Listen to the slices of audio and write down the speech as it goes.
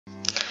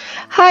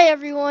Hi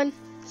everyone,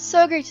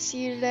 so great to see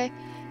you today.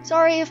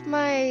 Sorry if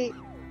my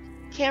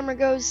camera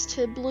goes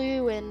to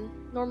blue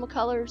and normal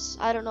colors,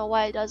 I don't know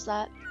why it does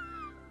that.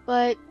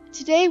 But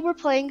today we're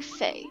playing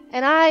Fae,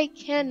 and I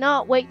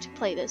cannot wait to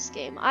play this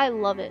game. I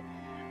love it.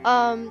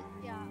 Yeah, the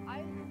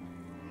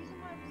reason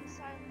why it was a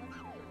silent let's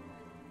play is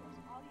because of course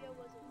audio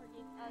wasn't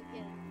working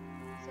again.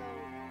 So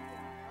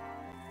yeah,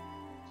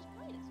 just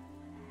play it.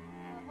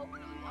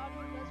 Hopefully the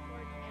audio does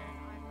work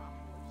and I'm not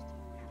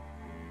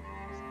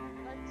forced to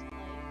let's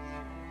play.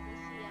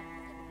 We'll see after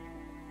everything.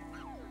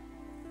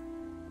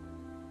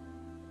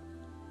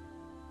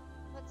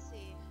 Let's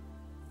see.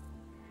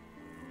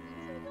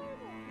 So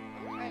adorable.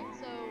 Alright,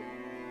 so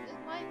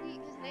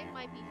his name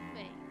might be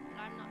Faye,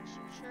 but I'm not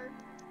too sure.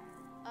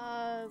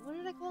 What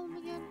did I call him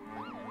again?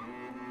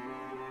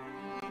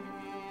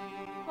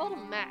 I called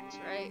him Max,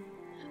 right?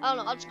 I don't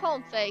know, I'll just call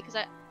him Faye, because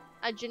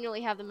I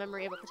genuinely have the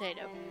memory of a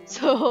potato.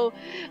 So,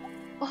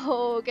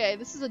 oh, okay,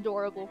 this is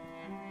adorable.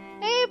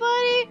 Hey,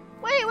 buddy!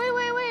 Wait!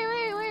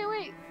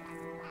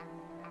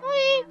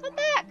 Buddy, come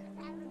back!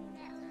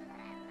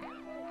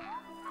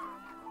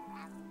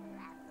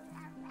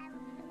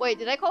 Wait,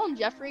 did I call him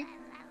Jeffrey?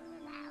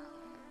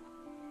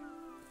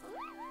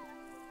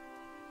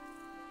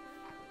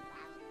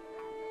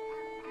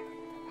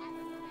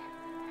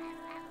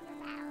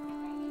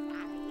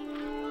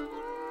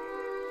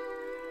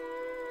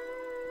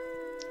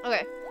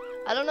 Okay,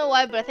 I don't know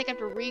why, but I think I have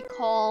to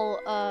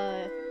recall,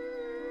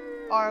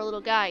 our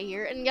little guy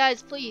here. And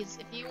guys, please,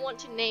 if you want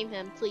to name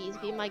him, please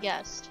be my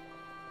guest.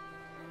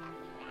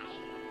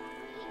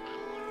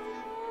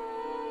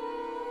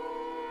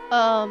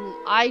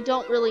 I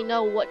don't really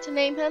know what to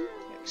name him.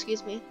 Here,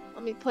 excuse me.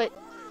 Let me put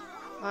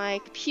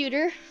my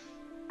computer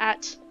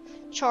at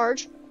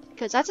charge,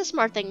 because that's a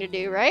smart thing to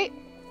do, right?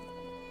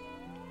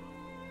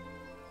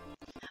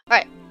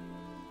 Alright.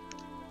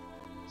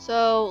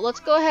 So,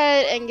 let's go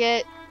ahead and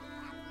get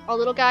our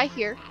little guy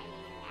here.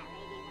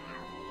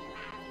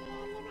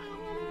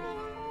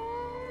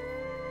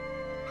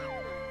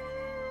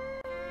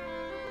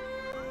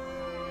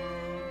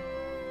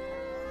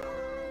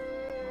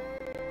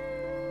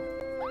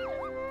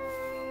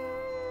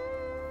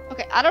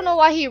 Okay, I don't know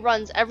why he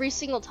runs every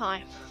single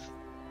time.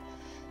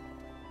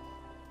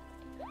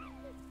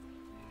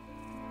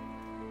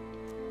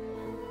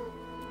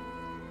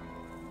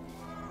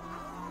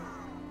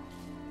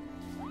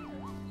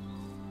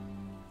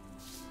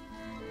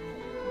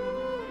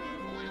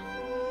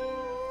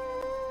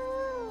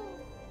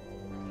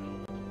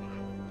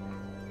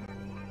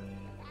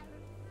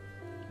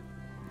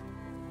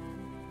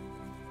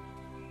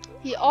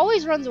 He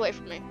always runs away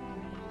from me.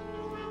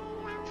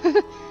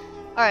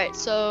 Alright,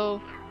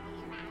 so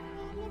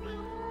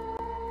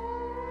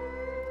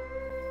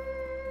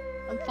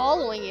I'm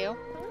following you.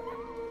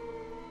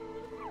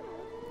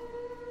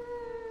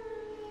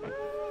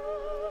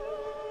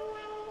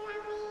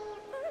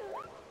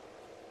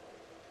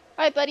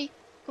 Alright, buddy.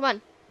 Come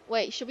on.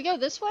 Wait, should we go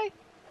this way?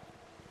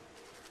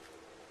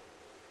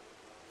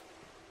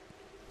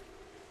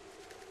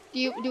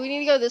 Do we need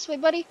to go this way,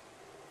 buddy?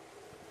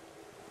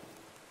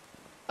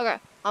 Okay,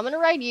 I'm gonna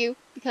ride you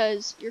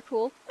because you're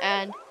cool,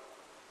 and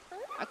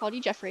I called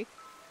you Jeffrey.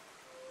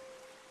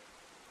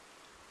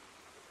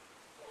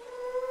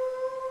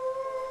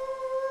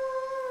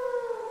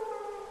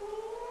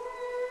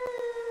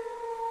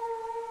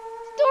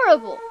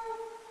 Adorable.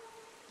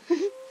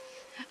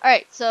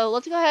 Alright, so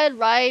let's go ahead and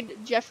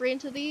ride Jeffrey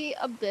into the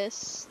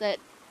abyss that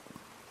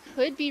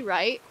could be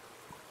right.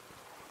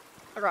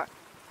 Okay.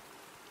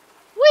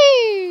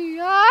 Whee!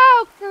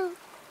 Oh,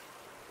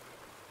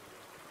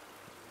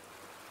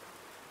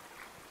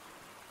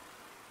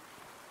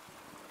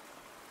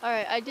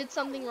 alright, I did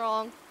something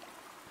wrong.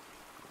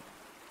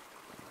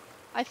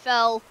 I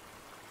fell.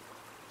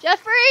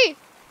 Jeffrey!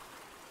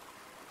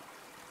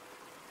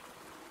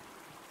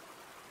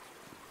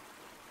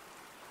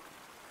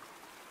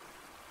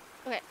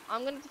 Okay,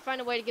 I'm gonna find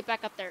a way to get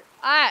back up there.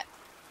 Ah!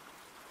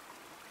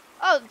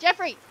 Oh,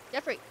 Jeffrey!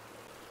 Jeffrey!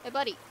 Hey,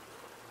 buddy.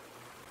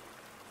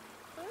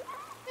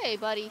 Hey,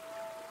 buddy.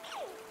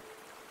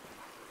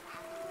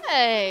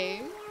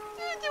 Hey!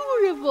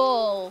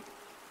 Adorable!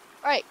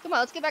 Alright, come on,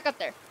 let's get back up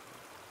there.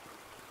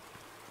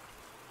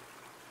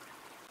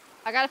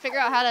 I gotta figure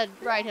out how to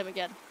ride him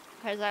again,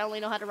 because I only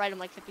know how to ride him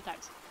like 50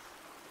 times.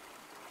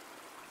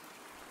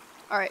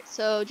 Alright,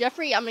 so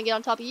Jeffrey, I'm gonna get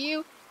on top of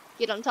you.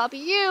 Get on top of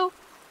you.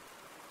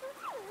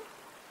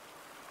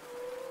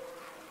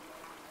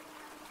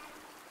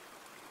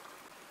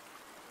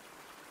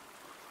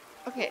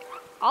 Okay,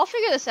 I'll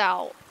figure this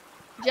out.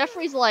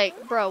 Jeffrey's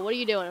like, bro, what are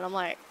you doing? And I'm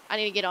like, I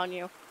need to get on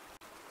you.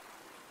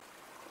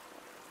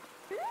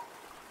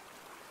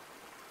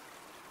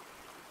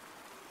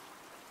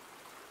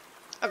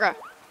 Okay.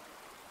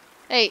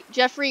 Hey,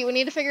 Jeffrey, we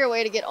need to figure a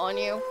way to get on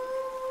you.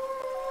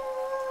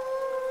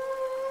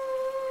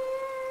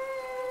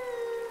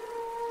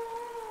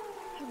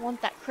 I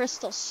want that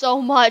crystal so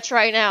much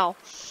right now.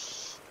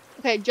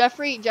 Okay,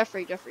 Jeffrey.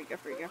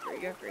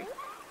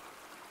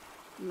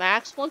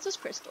 Max wants his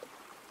crystal.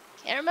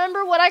 Can't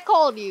remember what I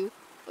called you,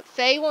 but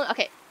Faye wants.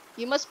 Okay,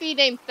 You must be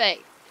named Faye.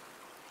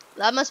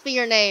 That must be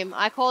your name.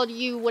 I called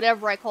you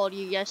whatever I called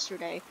you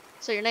yesterday.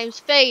 So your name's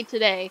Faye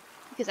today.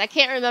 Because I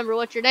can't remember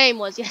what your name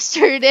was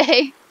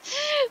yesterday.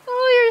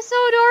 Oh, you're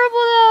so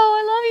adorable though.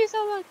 I love you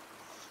so much.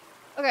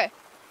 Okay.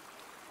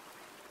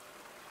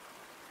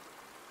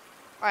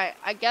 Alright,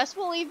 I guess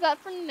we'll leave that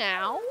for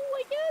now,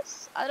 I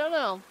guess? I don't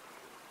know.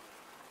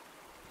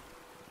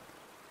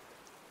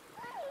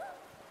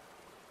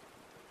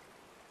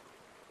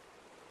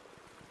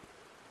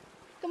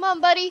 Come on,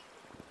 buddy.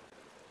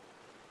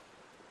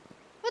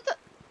 What the?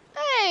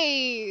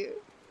 Hey!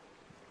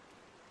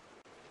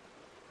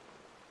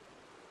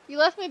 You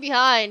left me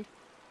behind.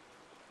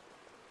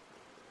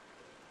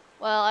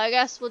 Well, I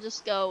guess we'll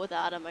just go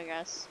without him, I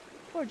guess.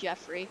 Poor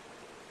Jeffrey.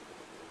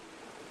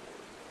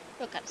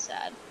 Feel kind of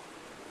sad.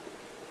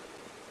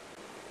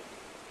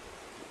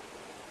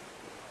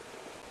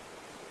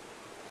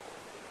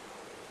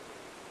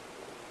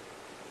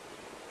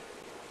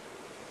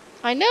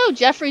 I know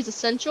Jeffrey's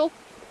essential,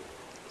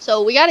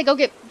 so we gotta go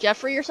get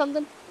Jeffrey or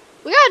something.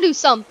 We gotta do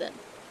something.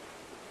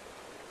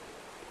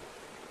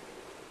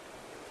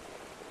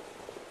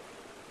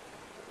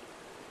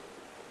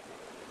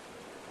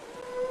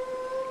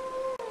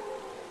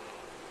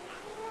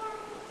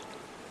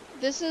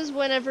 This is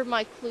whenever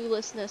my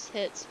cluelessness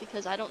hits,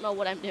 because I don't know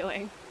what I'm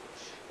doing.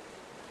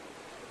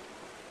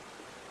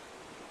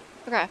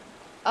 Okay.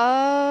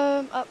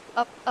 Up, up,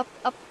 up, up,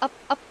 up, up,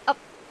 up.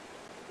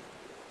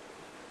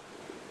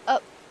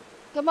 Up.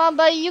 Come on,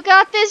 buddy, you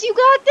got this, you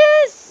got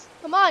this!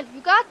 Come on, you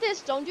got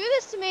this, don't do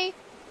this to me.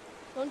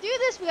 Don't do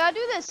this, we gotta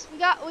do this. We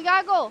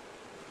gotta go.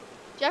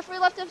 Jeffrey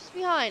left us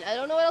behind. I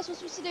don't know what else we're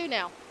supposed to do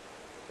now.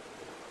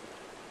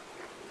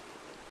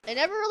 They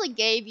never really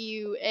gave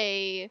you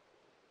a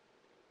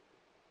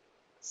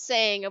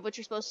saying of what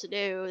you're supposed to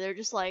do. They're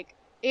just like,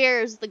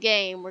 here's the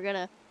game, we're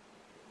gonna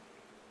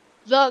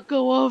not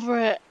go over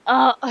it.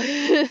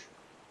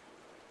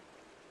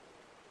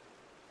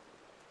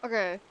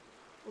 Okay,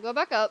 we'll go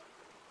back up.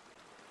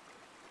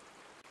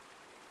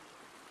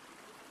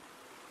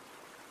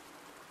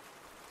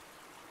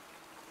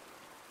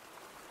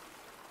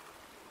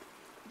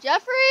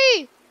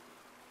 Jeffrey!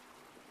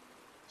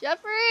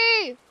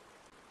 Jeffrey!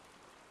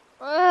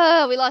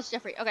 We lost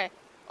Jeffrey. Okay,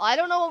 well, I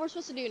don't know what we're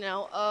supposed to do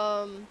now.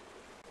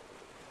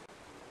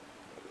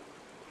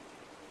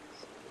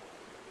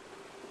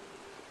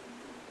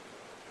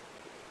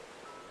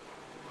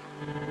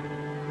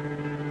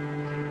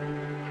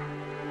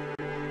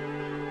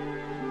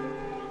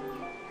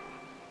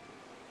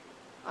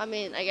 I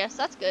mean, I guess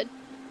that's good.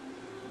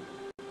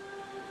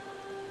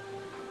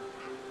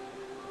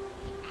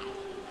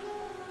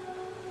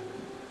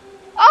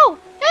 Oh!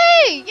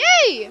 Hey!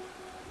 Yay!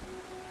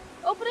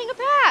 Opening a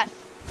path!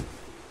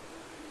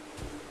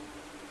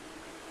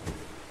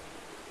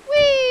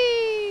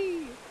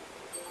 Whee!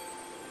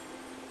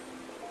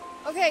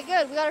 Okay,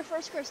 good. We got our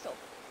first crystal.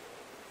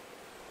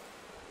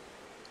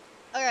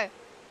 Okay.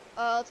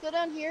 Let's go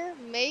down here.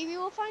 Maybe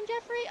we'll find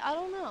Jeffrey? I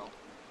don't know.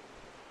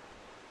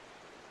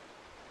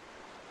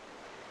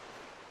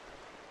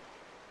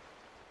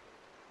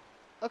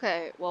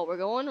 Okay, well, we're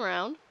going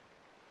around.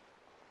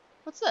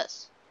 What's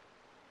this?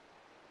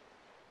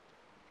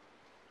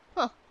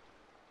 Huh.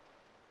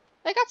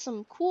 They got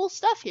some cool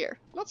stuff here.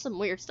 Not some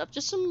weird stuff,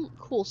 just some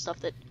cool stuff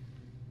that...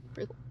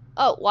 Pretty cool.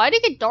 Oh, why did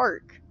it get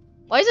dark?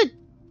 Why is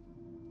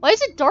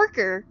it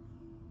darker?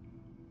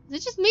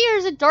 Is it just me or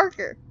is it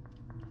darker?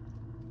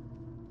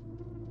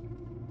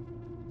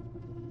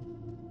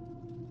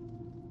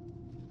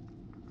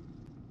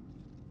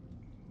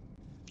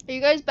 Are you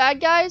guys bad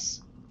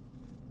guys?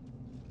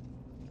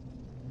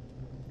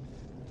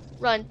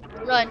 Run,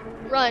 run,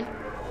 run.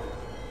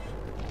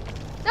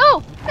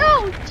 No,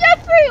 no,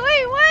 Jeffrey,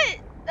 wait, what?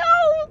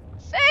 No,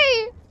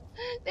 Faye.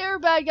 They were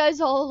bad guys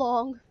all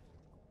along.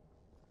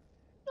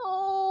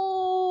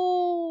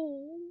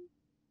 No.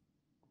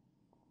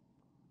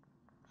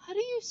 How do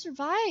you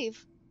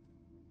survive?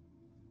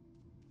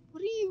 What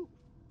do you...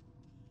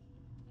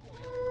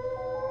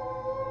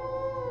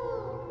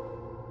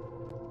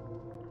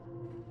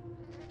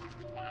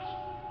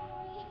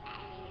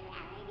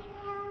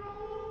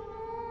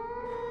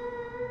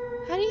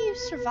 How do you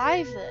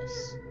survive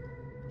this?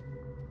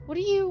 What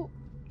do you...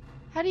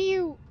 How do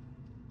you...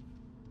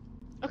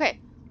 Okay,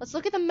 let's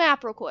look at the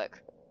map real quick.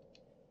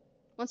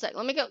 One sec,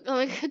 let me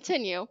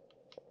continue.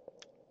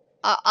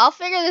 I'll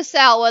figure this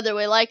out whether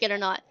we like it or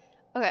not.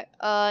 Okay,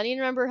 I need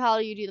to remember how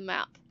you do the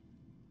map.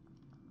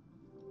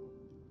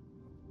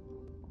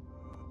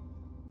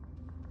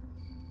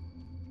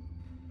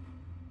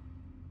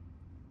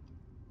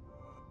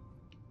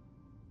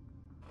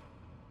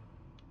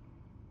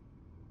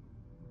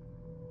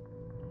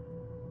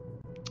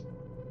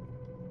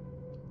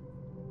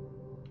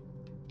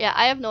 Yeah,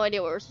 I have no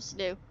idea what we're supposed to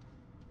do.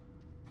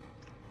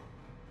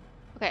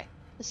 Okay,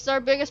 this is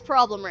our biggest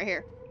problem right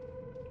here.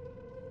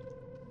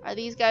 Are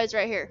these guys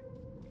right here?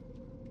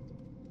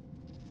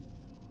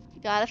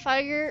 We gotta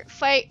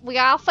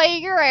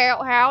figure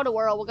out how in the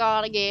world we're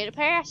gonna get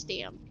past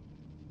them.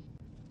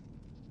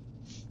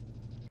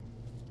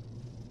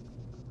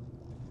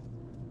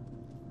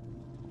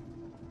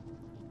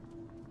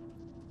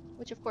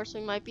 which of course we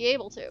might be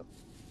able to.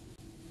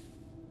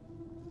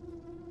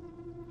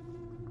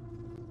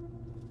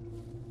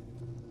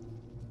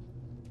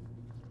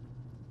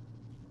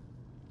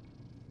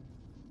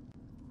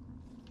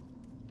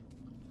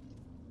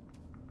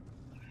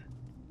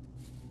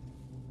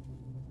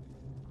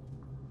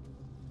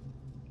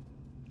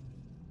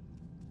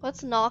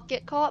 Let's not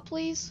get caught,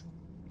 please.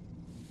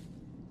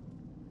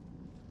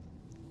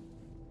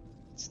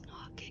 Let's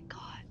not get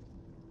caught.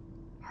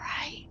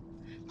 Alright?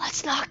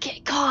 Let's not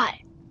get caught.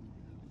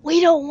 We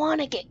don't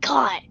want to get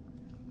caught.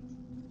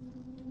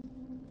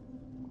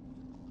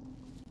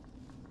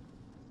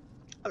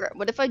 Okay,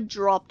 what if I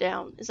drop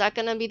down? Is that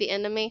gonna be the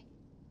end of me?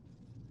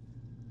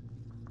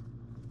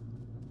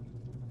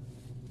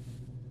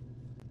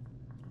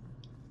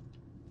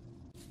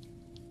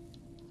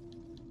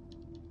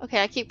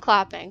 Okay, I keep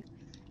clapping.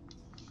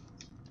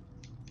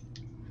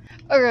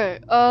 Okay,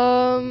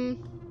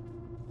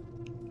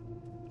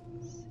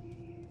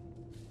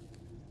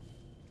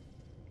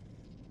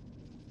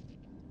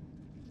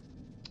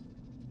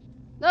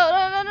 No,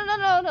 no, no, no, no,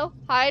 no, no.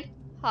 Hide.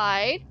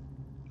 Hide.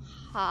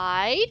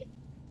 Hide.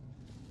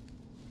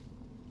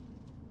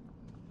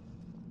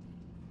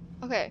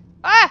 Okay.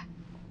 Ah!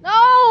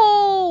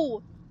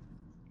 No!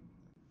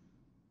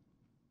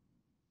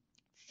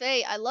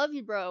 Faye, I love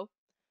you, bro.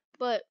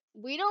 But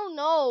we don't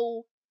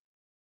know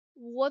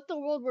what the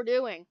world we're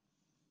doing.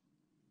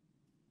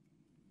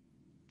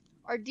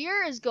 Our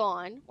deer is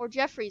gone, or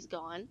Jeffrey's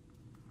gone.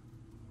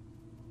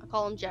 I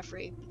call him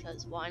Jeffrey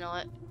because why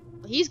not?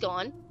 Well, he's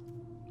gone.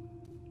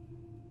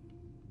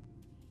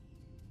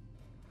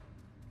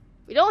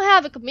 We don't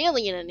have a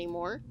chameleon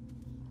anymore.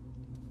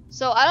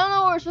 So I don't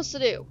know what we're supposed to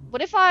do.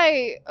 What if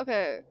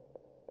okay.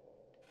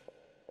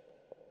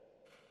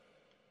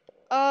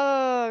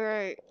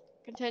 Alright.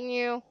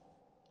 Continue.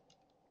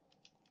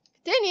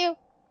 Continue!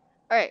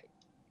 Alright.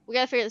 We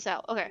gotta figure this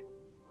out. Okay.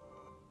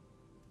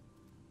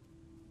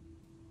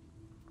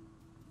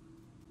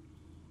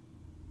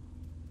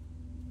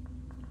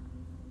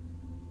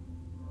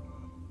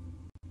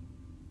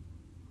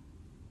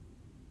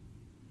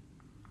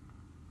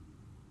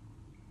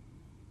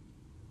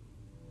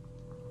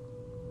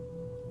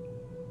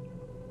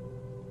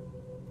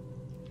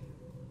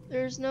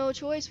 There's no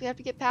choice. We have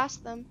to get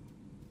past them.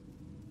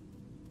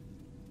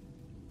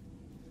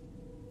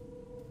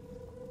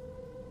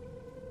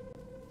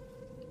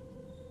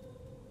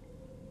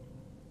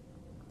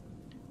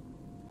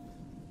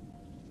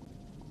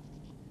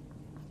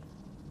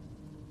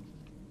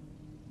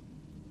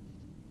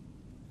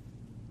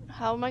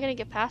 How am I gonna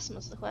get past them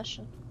is the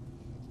question.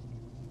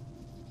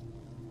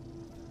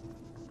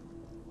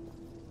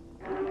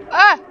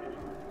 Ah!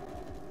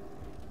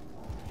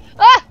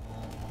 Ah!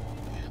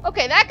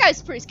 Okay, that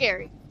guy's pretty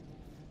scary.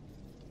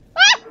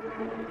 Ah!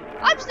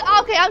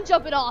 I'm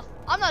jumping off.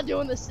 I'm not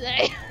doing this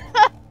today.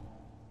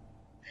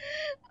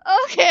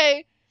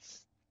 Okay.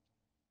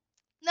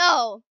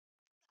 No.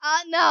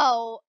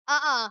 No.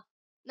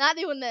 Not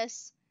doing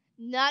this.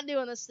 Not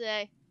doing this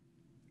today.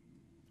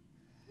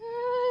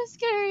 It's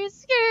scary,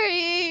 it's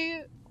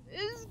scary.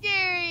 It's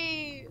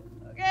scary.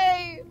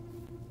 Okay.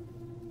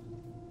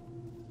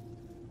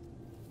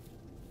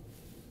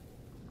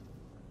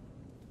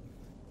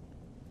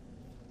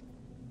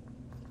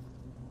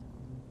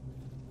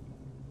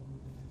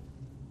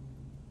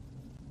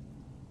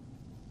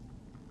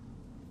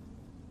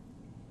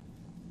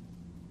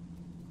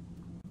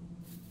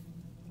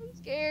 I'm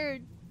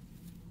scared.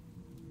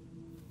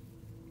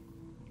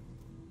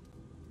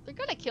 They're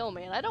gonna kill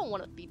me, and I don't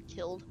want to be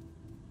killed.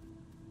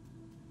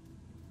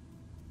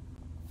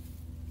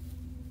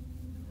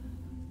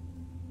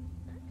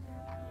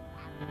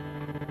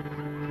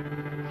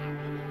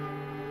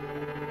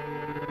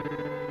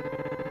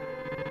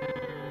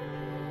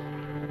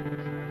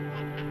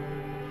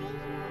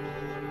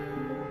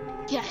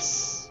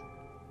 Yes.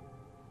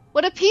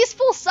 What a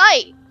peaceful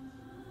sight.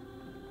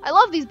 I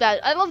love these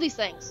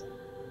things.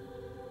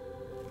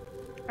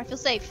 I feel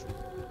safe.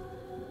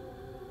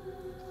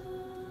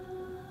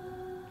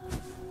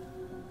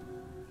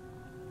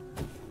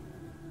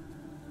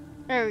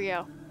 There we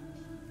go.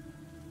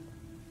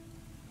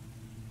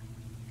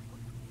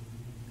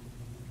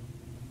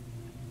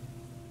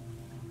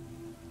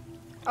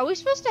 Are we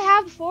supposed to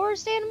have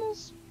forest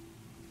animals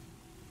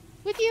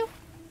with you?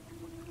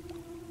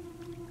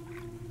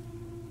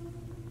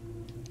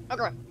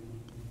 Okay.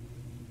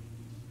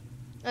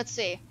 Let's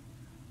see.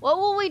 What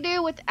will we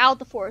do without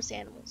the forest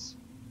animals?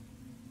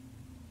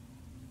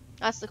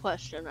 That's the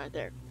question right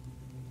there.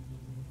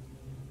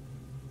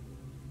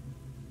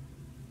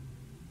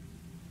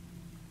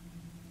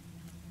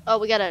 Oh,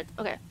 we gotta,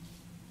 okay.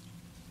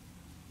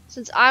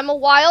 Since I'm a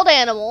wild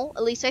animal,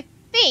 at least I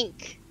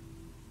think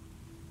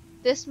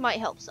this might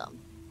help some.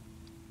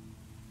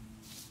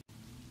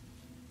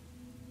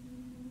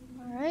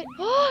 Alright.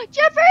 Oh,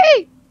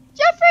 Jeffrey!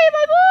 Jeffrey,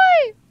 my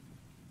boy!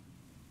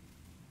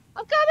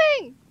 I'm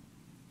coming!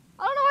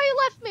 I don't know why you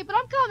left me, but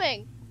I'm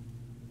coming.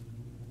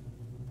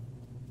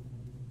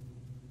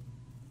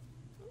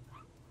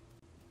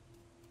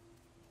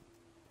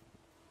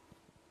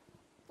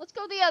 Let's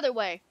go the other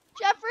way.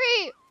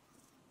 Jeffrey!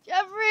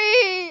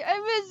 Jeffrey!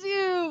 I miss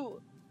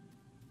you!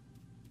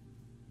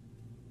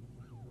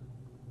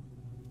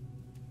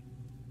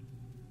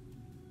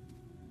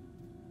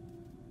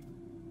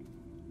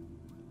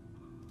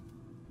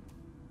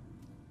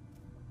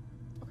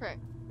 Okay,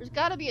 there's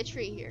gotta be a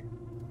tree here.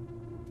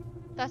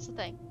 That's the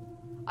thing.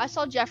 I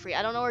saw Jeffrey.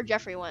 I don't know where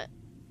Jeffrey went.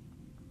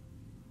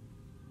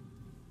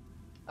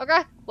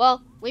 Okay,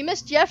 well, we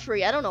missed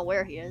Jeffrey. I don't know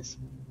where he is.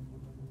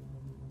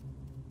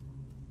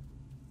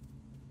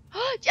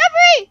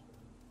 Jeffrey!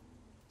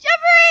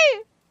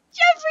 Jeffrey!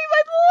 Jeffrey,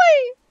 my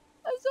boy!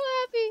 I'm so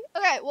happy.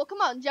 Okay, well,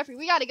 come on, Jeffrey.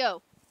 We gotta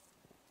go.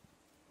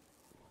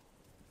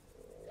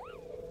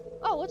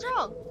 Oh, what's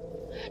wrong?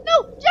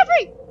 No,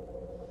 Jeffrey!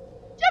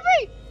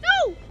 Jeffrey!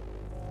 No!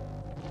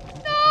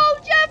 No,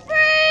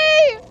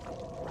 Jeffrey!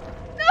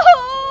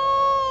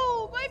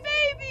 No! My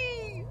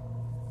baby!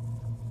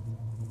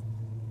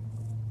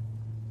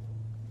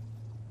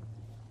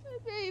 My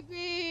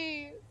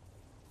baby!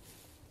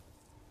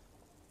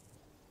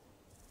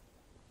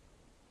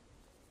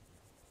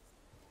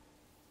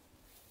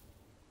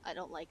 I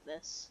don't like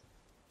this.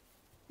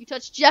 You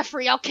touch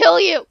Jeffrey, I'll kill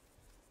you!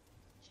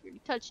 You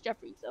touch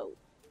Jeffrey, so...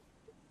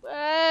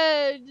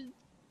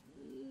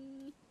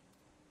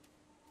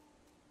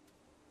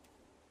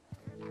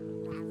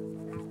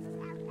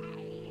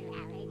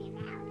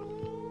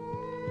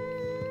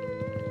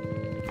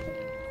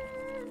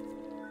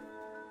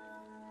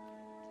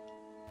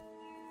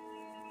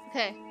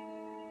 Okay.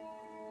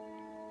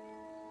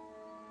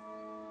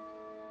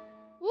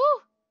 Woo!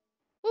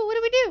 Woo, what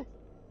do we do?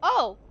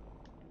 Oh!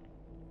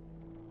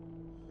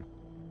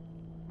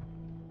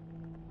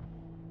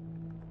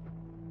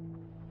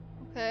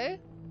 Okay.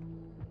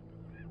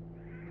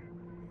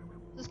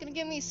 Is this gonna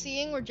get me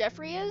seeing where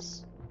Jeffrey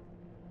is?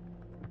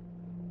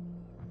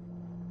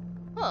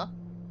 Huh.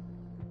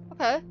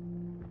 Okay.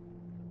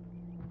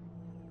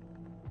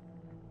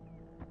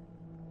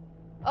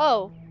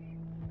 Oh.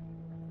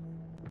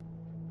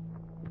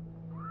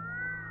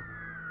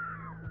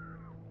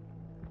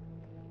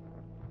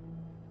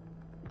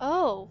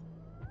 Oh.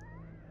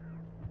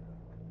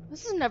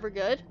 This is never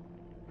good.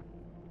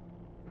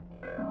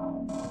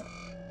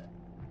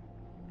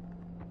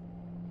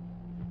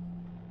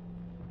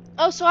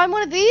 Oh, so I'm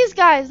one of these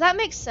guys. That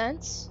makes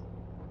sense.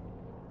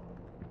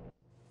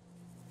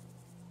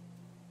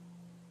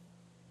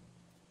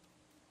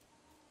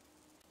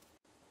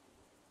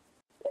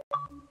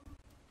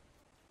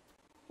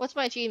 What's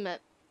my achievement?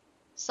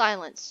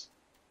 Silence.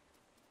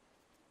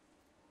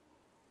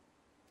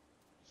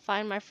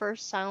 Find my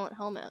first silent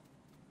helmet.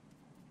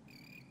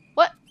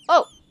 What?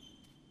 Oh!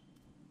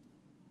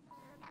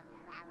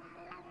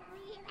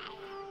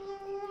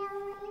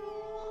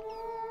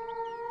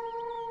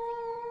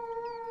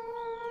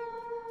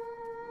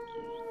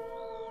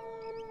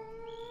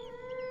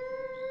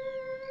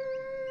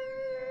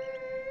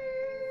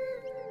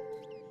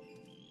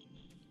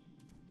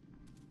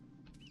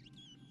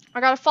 I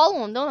gotta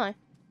follow him, don't I?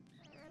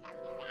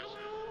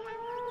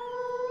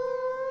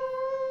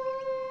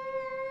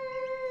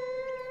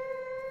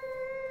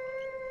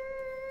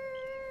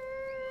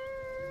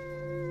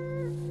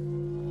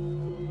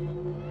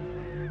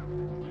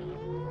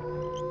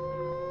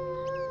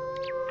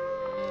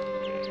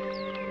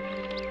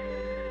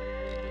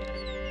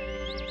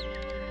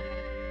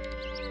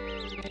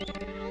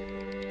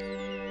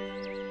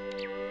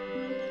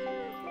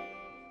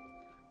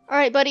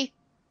 Alright, buddy.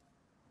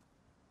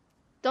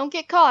 Don't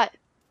get caught.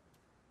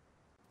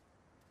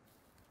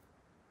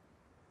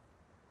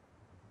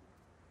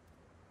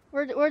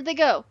 Where'd they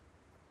go?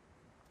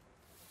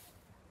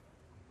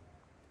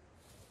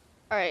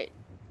 Alright.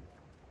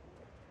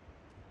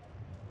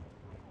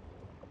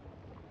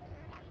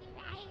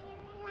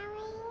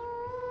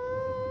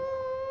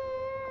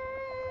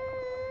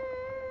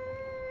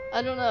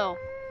 I don't know.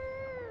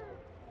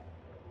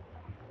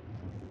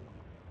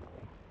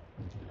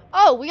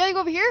 Oh, we gotta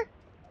go over here?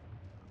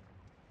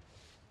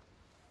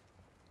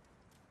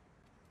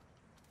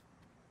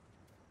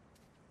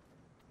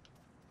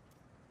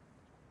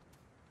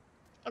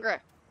 Okay.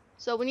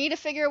 So we need to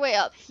figure a way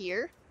up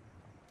here.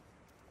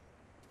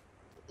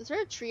 Is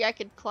there a tree I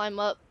could climb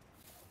up?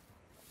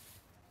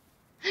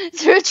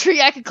 Is there a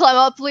tree I could climb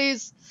up,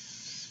 please?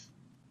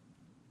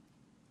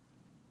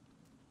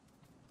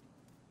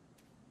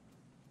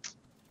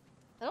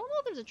 I don't know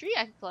if there's a tree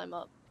I could climb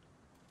up.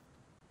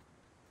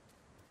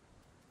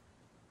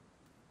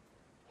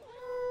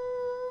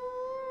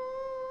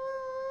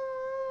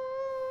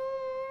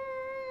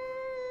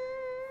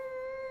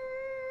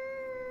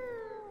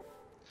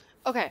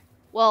 Okay,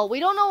 well, we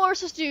don't know what we're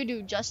supposed to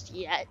do just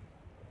yet.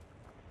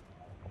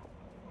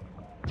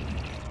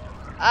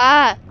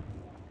 Ah!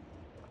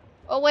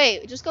 Oh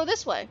wait, just go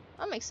this way.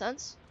 That makes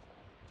sense.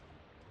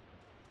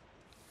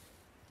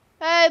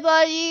 Hey,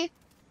 buddy!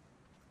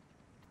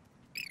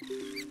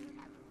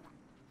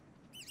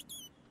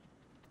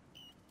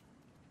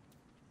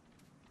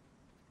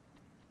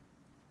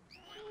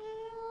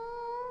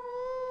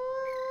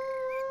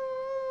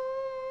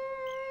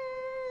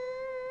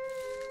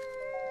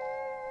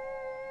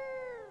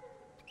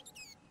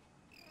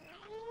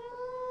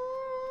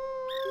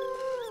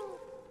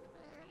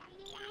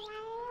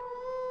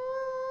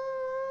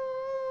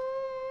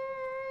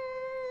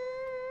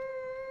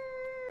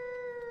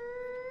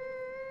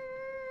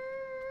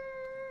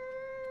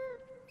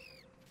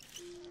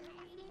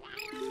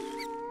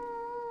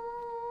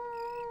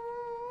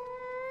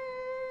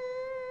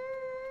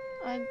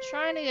 I'm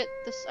trying to get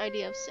this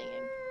idea of singing.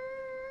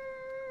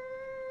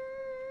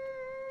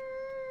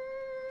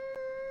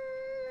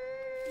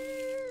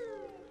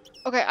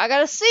 Okay, I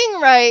gotta sing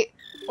right,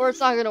 or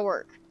it's not gonna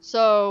work.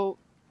 So...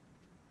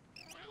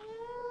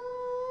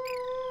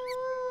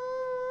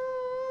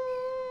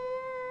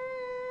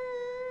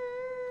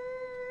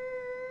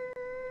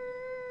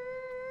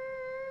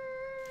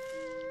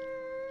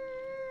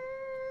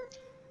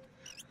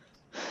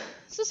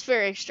 This is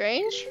very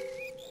strange.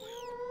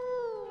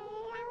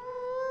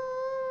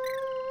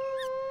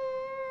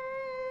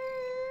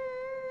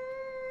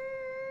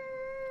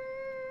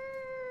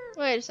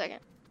 Wait a second.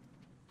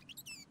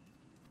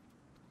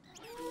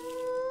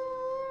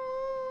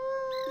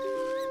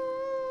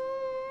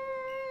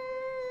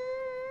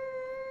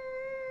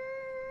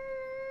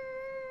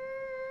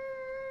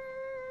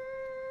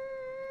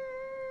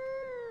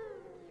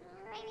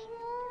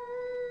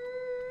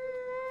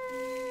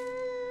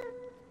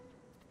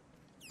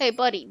 Hey,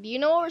 buddy, do you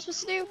know what we're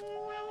supposed to do?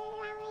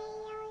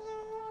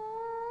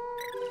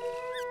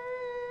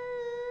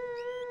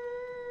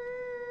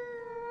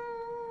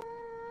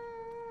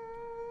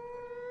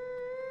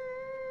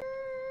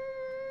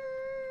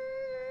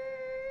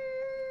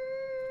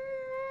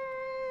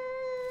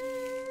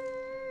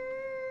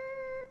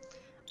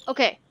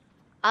 Okay,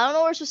 I don't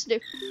know what we're supposed to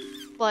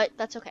do, but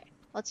that's okay.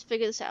 Let's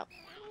figure this out.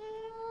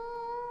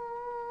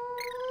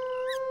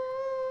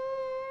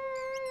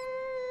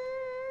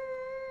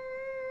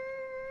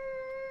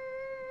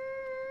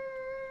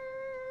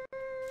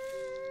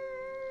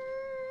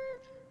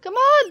 Come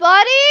on,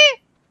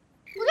 buddy!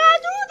 We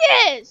gotta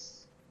do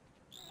this!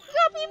 We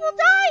got people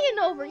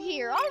dying over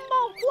here. I'm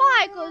all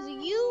quiet because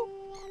of you.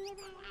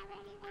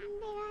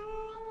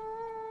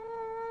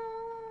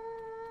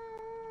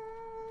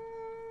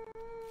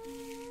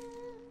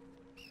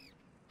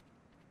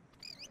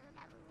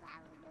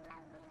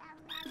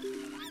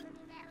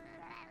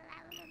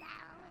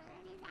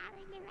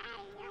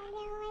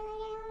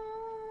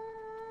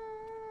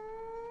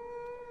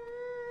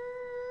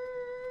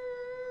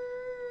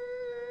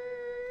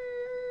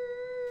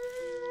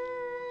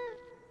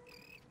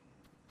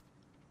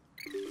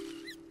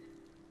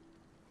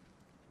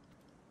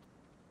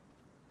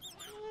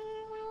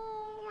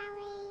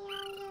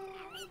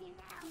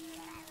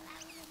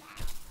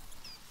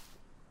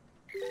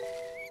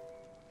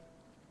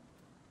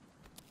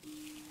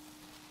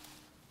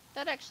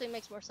 That actually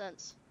makes more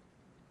sense.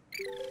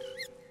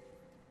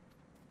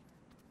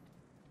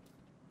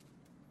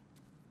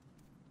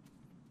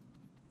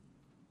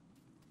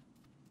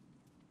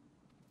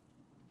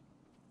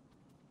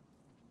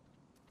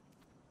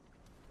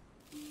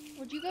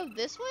 Would you go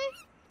this way?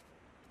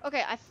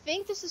 Okay, I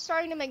think this is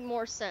starting to make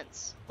more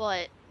sense,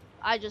 but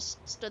I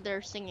just stood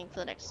there singing for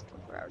the next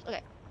 24 hours.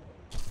 Okay.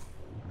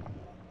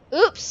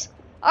 Oops!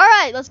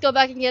 Alright, let's go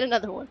back and get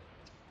another one.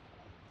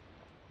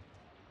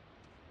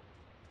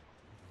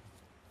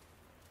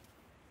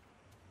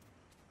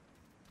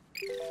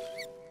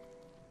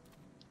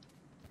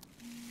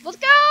 Let's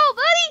go,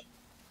 buddy!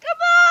 Come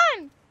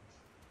on!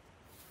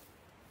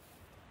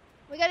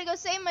 We gotta go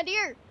save my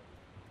deer.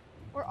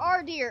 Or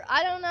our deer.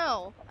 I don't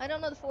know. I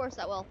don't know the forest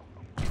that well.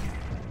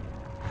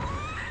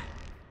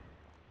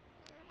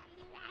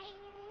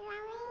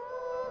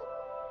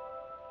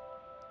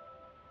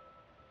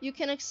 You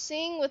can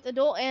sing with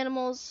adult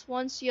animals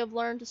once you have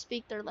learned to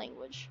speak their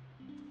language.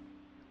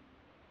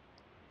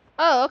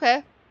 Oh,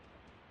 okay.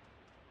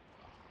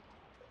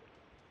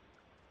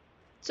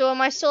 So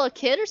am I still a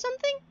kid or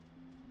something?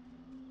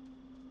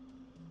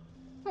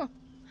 Huh.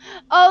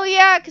 Oh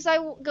yeah, because I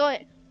go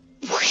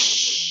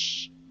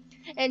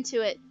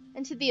into it.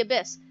 Into the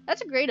abyss.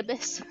 That's a great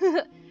abyss.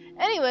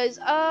 Anyways,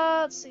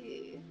 let's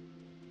see.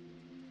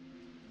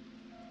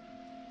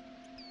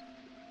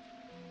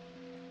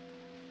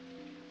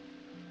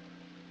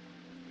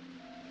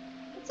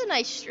 It's a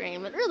nice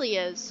stream. It really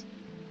is.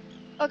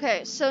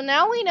 Okay, so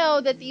now we know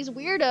that these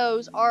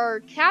weirdos are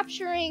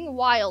capturing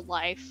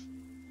wildlife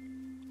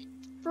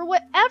for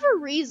whatever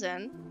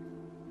reason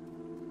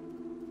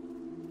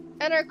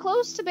and are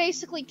close to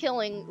basically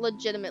killing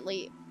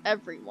legitimately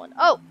everyone.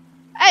 Oh,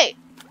 hey!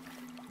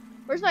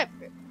 Where's my...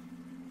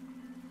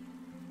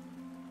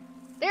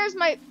 There's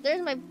my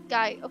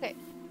guy. Okay.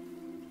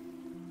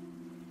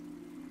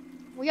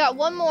 We got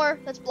one more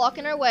that's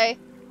blocking our way.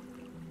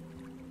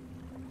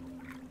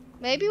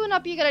 Maybe it would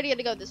not be a good idea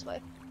to go this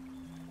way.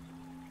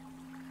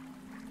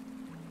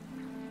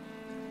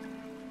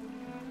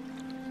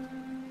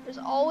 There's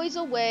always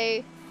a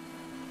way.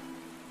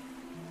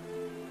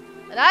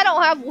 And I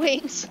don't have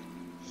wings.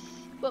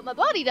 But my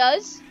body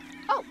does.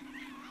 Oh.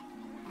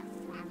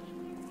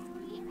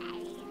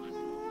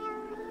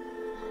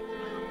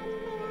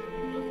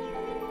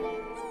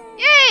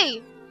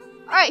 Yay!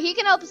 Alright, he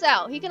can help us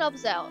out. He can help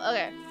us out.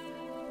 Okay.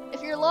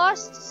 If you're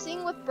lost,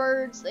 sing with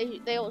birds.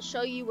 They will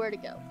show you where to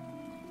go.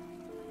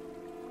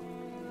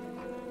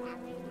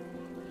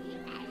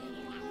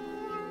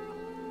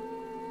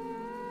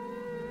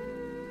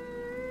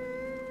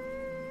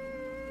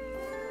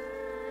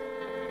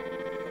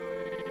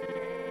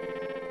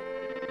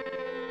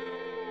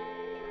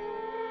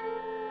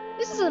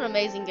 This is an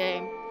amazing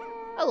game.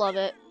 I love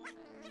it.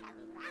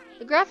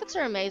 The graphics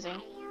are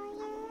amazing.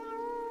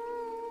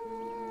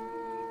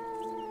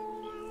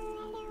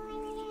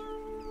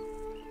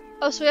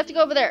 Oh, so we have to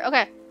go over there.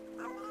 Okay.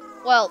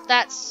 Well,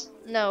 that's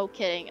no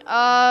kidding.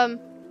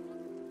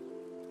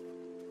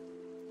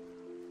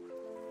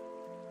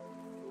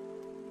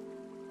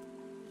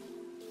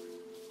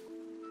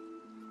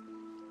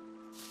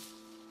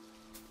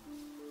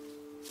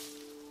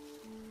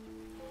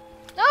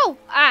 No!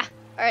 Ah!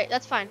 Alright,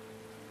 that's fine.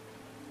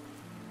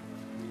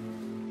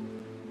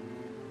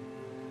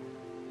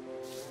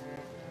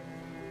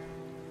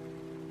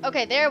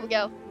 Okay, there we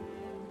go.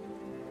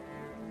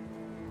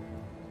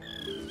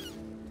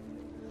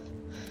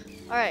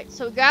 Alright,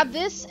 so we grab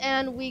this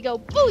and we go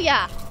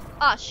booyah!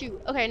 Ah, shoot.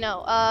 Okay,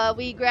 no.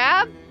 We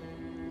grab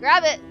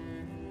it.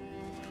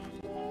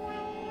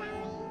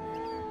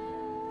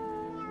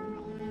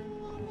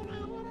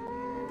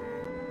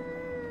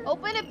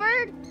 Open it,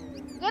 bird!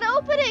 Gotta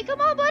open it!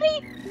 Come on,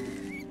 buddy!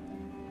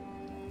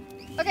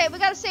 Okay, we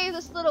gotta save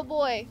this little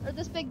boy. Or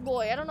this big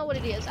boy. I don't know what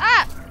it is.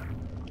 Ah!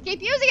 I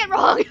keep using it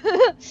wrong!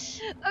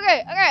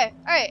 Okay, alright.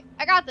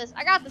 I got this.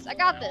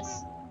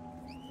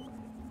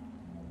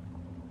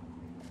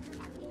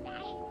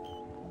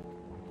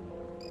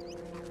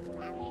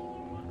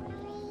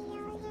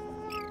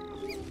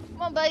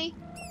 Come on, buddy.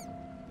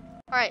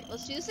 Alright,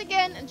 let's do this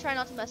again and try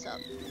not to mess up.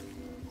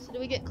 So do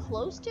we get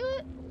close to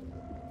it?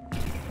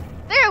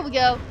 There we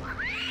go!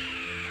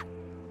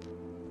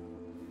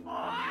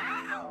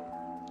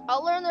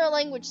 I'll learn their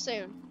language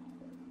soon.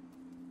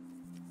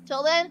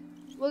 Till then,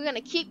 we're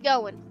gonna keep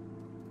going.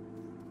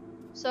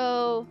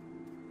 So...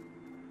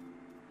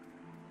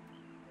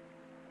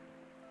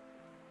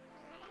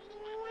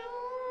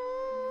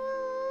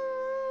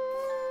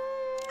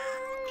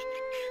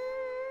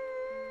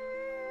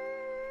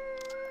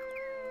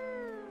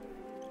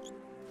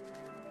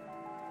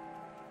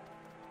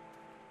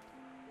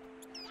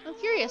 I'm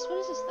curious, what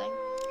is this thing?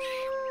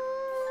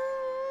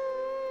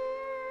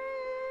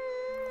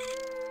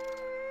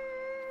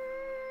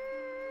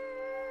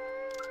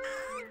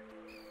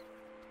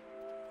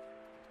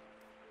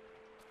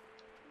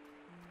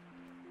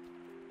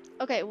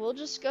 Okay, we'll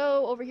just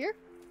go over here.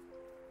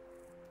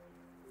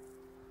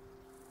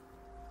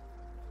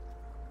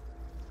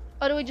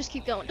 Oh, do we just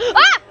keep going?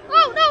 Ah!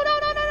 Oh, no,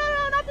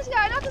 not this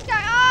guy,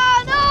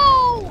 Ah,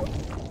 no!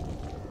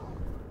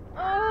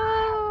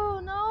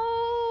 Oh,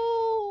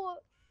 no!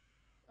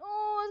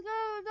 Oh, it's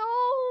gonna, no!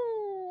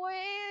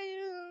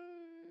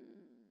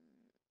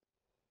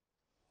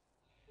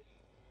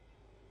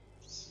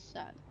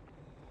 Sad.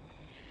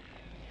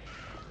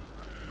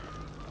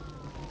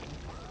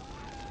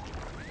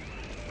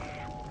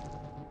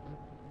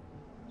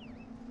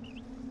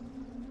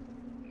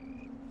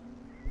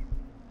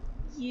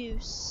 You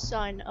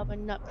son of a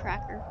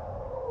nutcracker.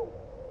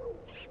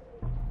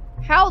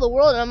 How in the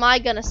world am I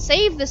gonna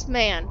save this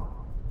man?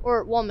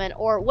 Or woman,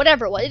 or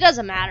whatever it was. It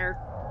doesn't matter.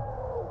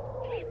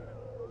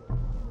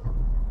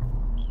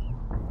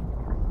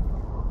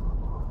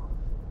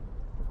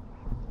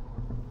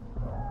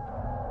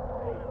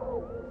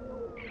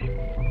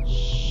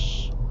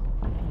 Shh.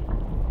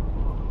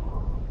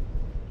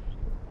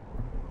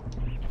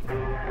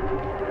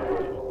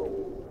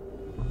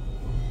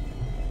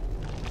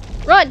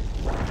 Run!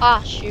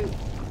 Ah, shoot.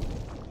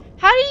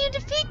 How do you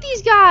defeat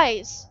these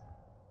guys?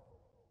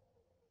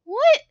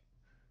 What?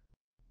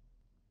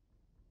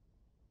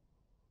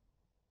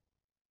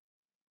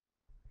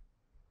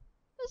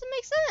 Doesn't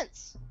make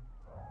sense.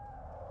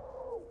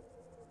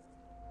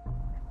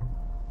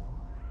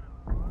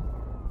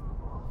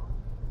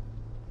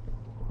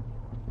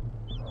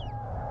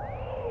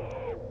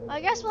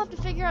 I guess we'll have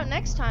to figure out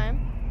next time.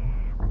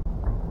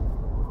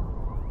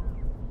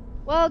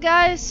 Well,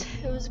 guys,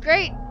 it was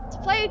great to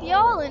play with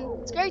y'all,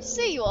 and it's great to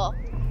see you all.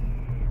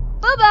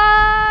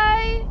 Bye-bye!